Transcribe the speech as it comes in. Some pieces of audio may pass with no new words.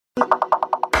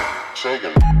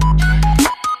second.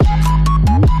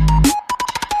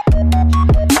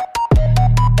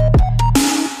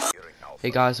 Hey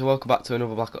guys, welcome back to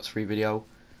another Black Ops 3 video.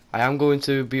 I am going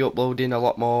to be uploading a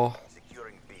lot more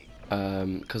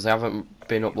because I haven't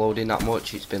been uploading that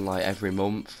much. It's been like every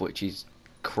month, which is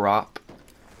crap.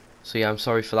 So yeah, I'm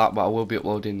sorry for that, but I will be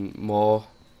uploading more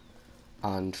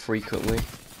and frequently.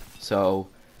 So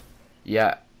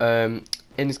yeah, in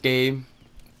this game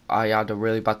I had a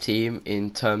really bad team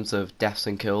in terms of deaths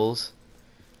and kills.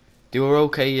 They were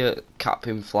okay at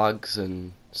capping flags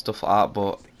and stuff like that,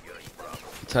 but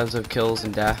in terms of kills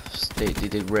and deaths, they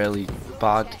did really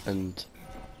bad, and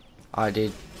I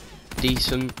did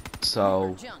decent.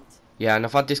 So yeah, and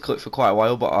I've had this clip for quite a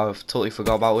while, but I've totally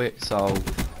forgot about it. So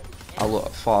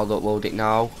thought I'd upload it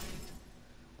now.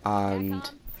 And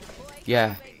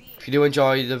yeah, if you do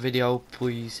enjoy the video,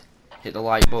 please hit the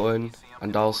like button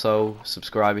and also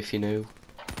subscribe if you're new.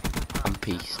 And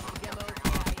peace.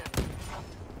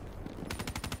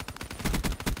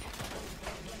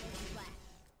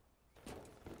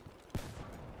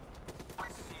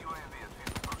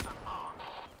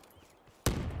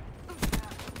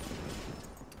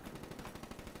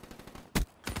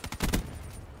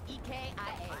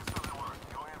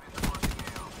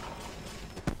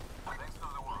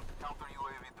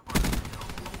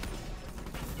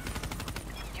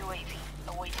 UAV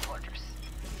awaiting orders.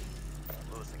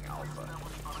 Losing Alpha.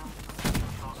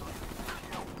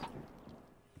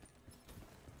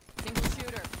 Single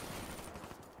shooter.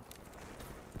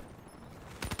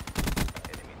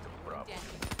 Enemy to Bravo.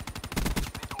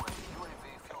 UAV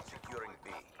fuel securing B.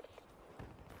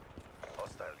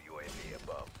 Hostile UAV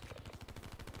above.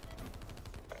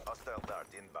 Hostile dart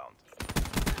inbound.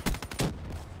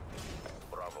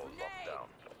 Bravo locked down.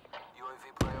 UAV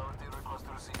priority request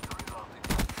received. Rerouting.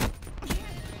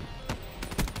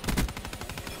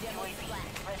 UAV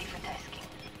ready for tasking.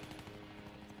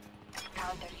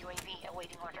 Counter UAV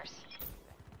awaiting orders.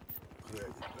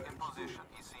 In position.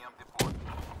 ECM deployed.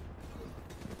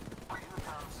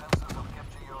 Return sensors have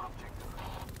captured your objective.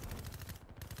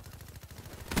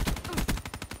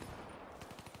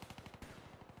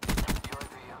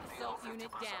 UAV MDL Assault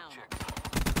unit 50% down. checked.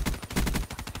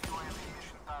 UAV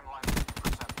mission timeline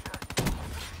 50% checked.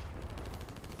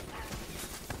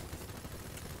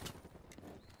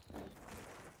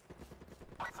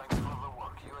 Thanks for the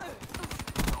work, UAV.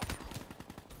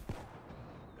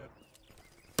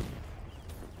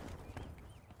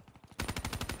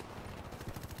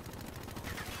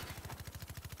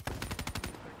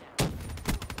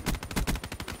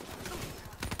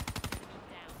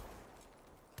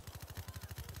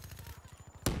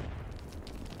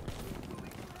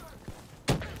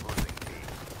 Losing B.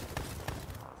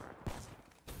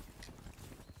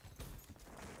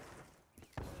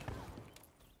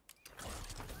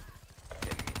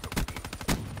 Enemy took B.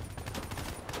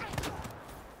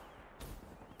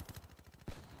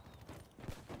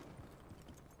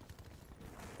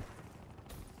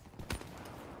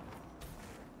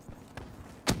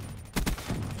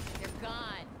 They're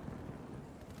gone.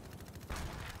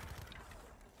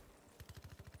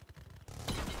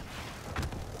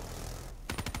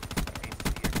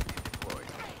 HCXD deployed.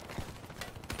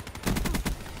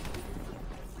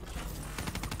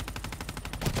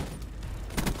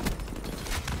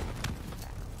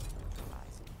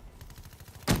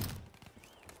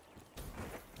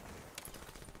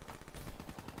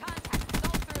 Contact.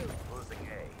 Assault through. Losing A.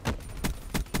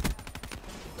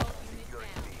 Assault unit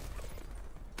Securing down. B.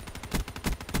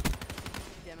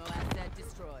 Demo asset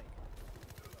destroyed.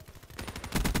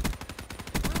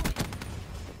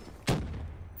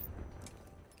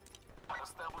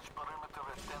 Establish perimeter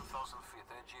at 10,000 feet.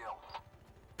 AGL.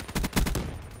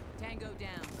 Tango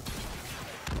down.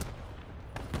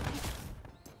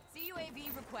 CUAV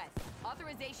request.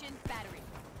 Authorization battery.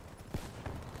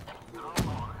 Drone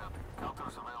overhead. Counter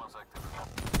surveillance active.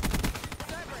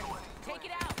 Server. Take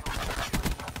it out.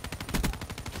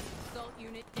 Assault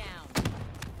unit down.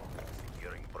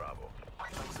 Securing Bravo.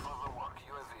 Thanks for the work.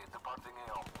 UAV departing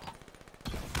AO.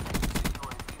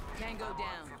 UAV mission Tango timeline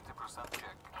down. 50%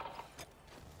 check.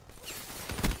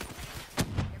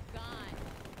 They're gone.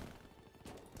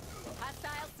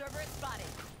 Hostile server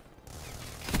spotted.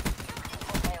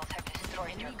 Hostiles have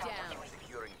destroyed your Enemy counter down. UAV.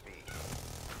 Securing B.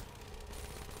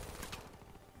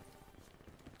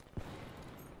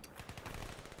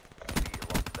 B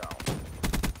locked down.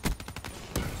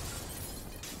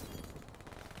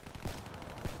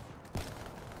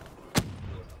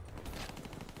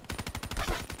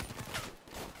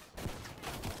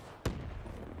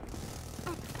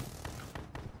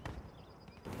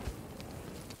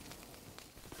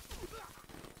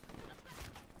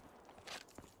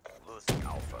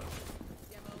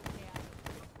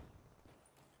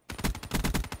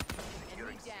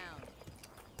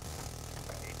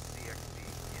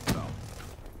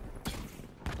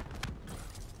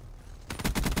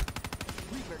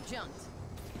 junked.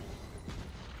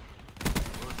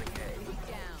 Losing A. Enemy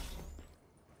down.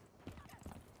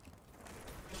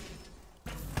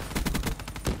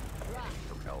 Rock.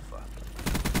 Took Alpha.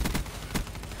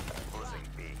 Losing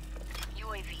B.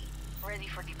 UAV, ready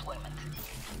for deployment.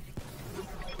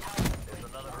 There's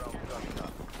another round coming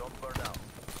up. Don't burn out.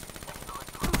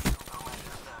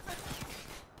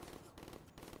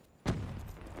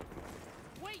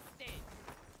 Wasted.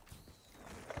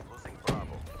 Losing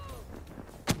Bravo.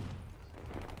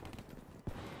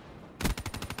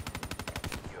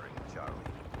 Securing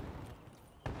Charlie.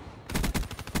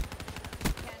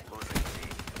 Losing C.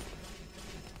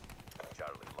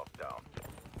 Charlie locked down.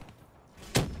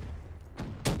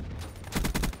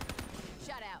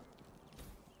 Shut out.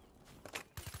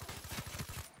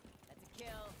 That's a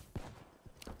kill.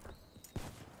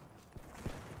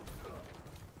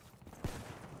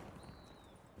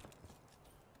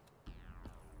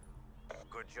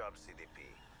 Good job, CDP.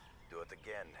 Do it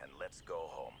again and let's go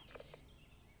home.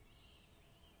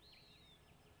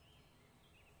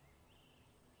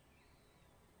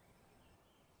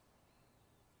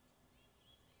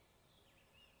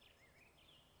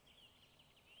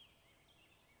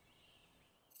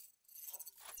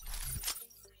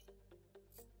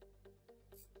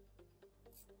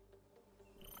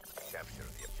 Capture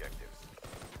the objectives.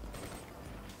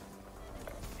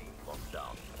 C locked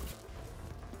down.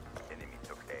 Enemy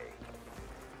took A.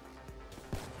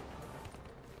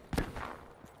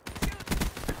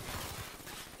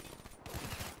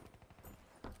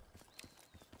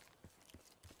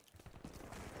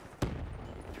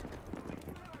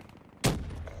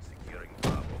 Securing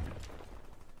Bravo.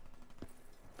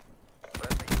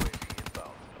 Friendly UAV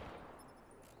inbound.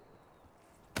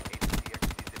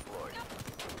 HCXD deployed.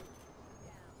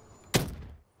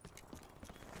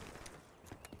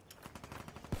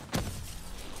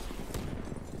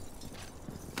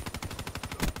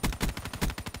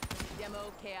 Demo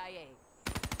KIA.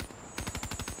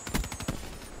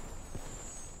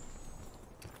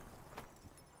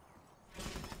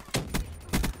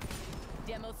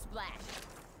 Demo splash.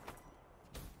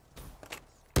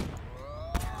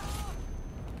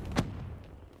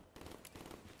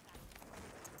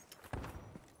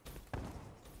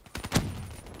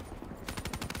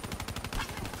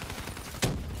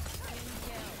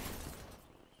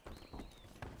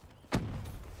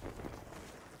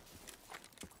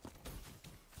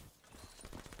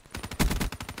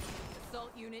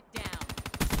 Assault unit down.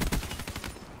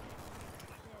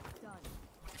 Done.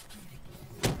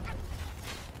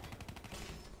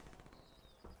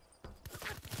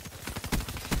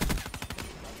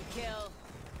 That's a kill.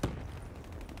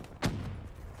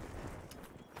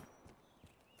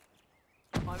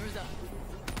 Armor's up.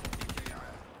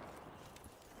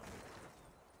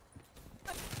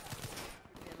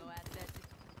 Demo asset.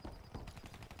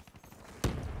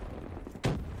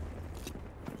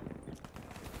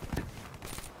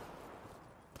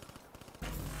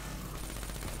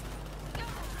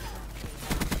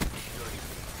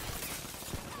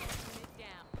 Unit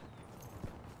down.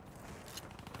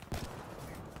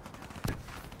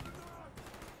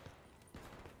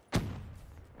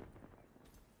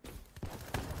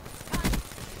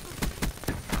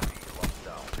 Locked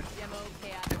down. Demo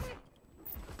KIA.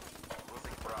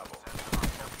 Losing Bravo.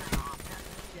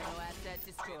 Demo asset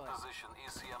destroyed. Position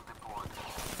ECM deployed.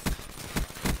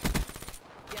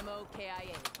 Demo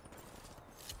KIA.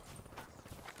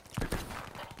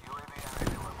 UAV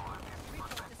energy level at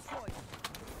 50%. Destroyed.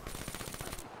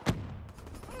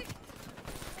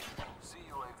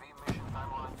 CUAV mission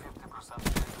timeline 50%.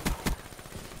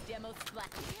 Demo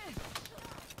splash.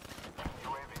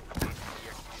 UAV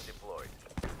HCXD deployed.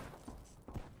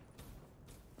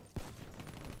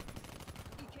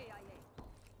 EKIA.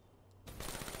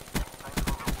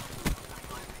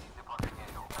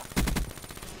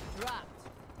 Dropped.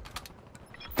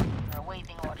 We're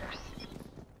awaiting orders.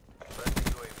 Friendly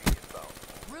UAV inbound.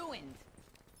 Ruined.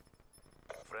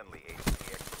 Friendly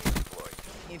HCXD deployed.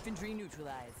 Infantry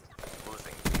neutralized.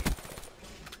 Losing B.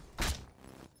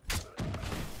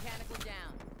 Mechanical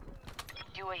down.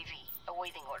 UAV,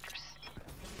 awaiting orders.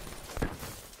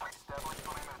 Establish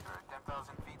perimeter at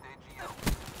 10,000 feet AGL.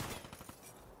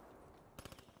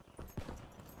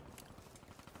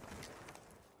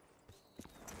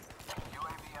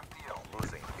 UAV MTL.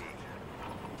 Losing B.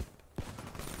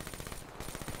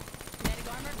 Kinetic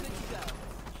armor good to go.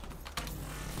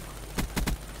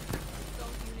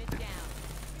 Assault unit down.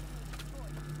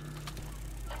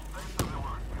 Thanks for the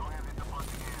work. UAV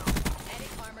departing AO.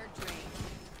 Kinetic armor drained.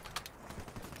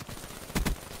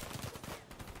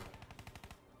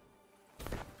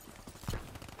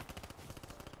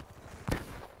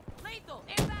 Lethal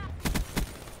inbound.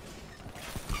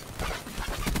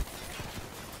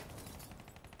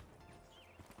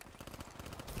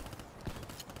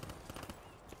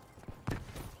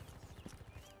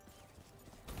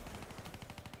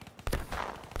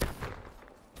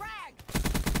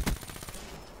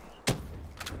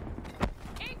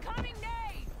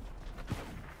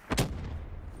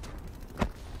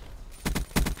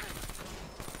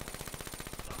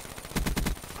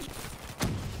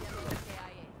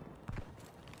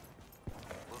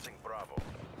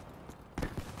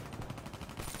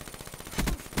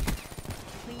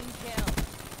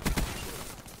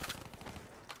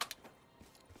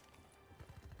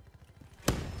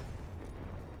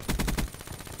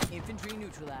 Infantry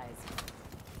neutralized.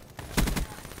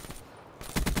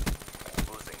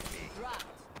 Losing B. Dropped.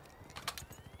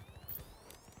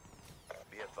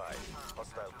 Be advised.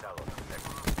 Hostile talent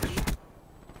detected.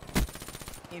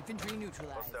 Infantry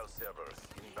neutralized. Hostile servers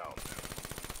inbound.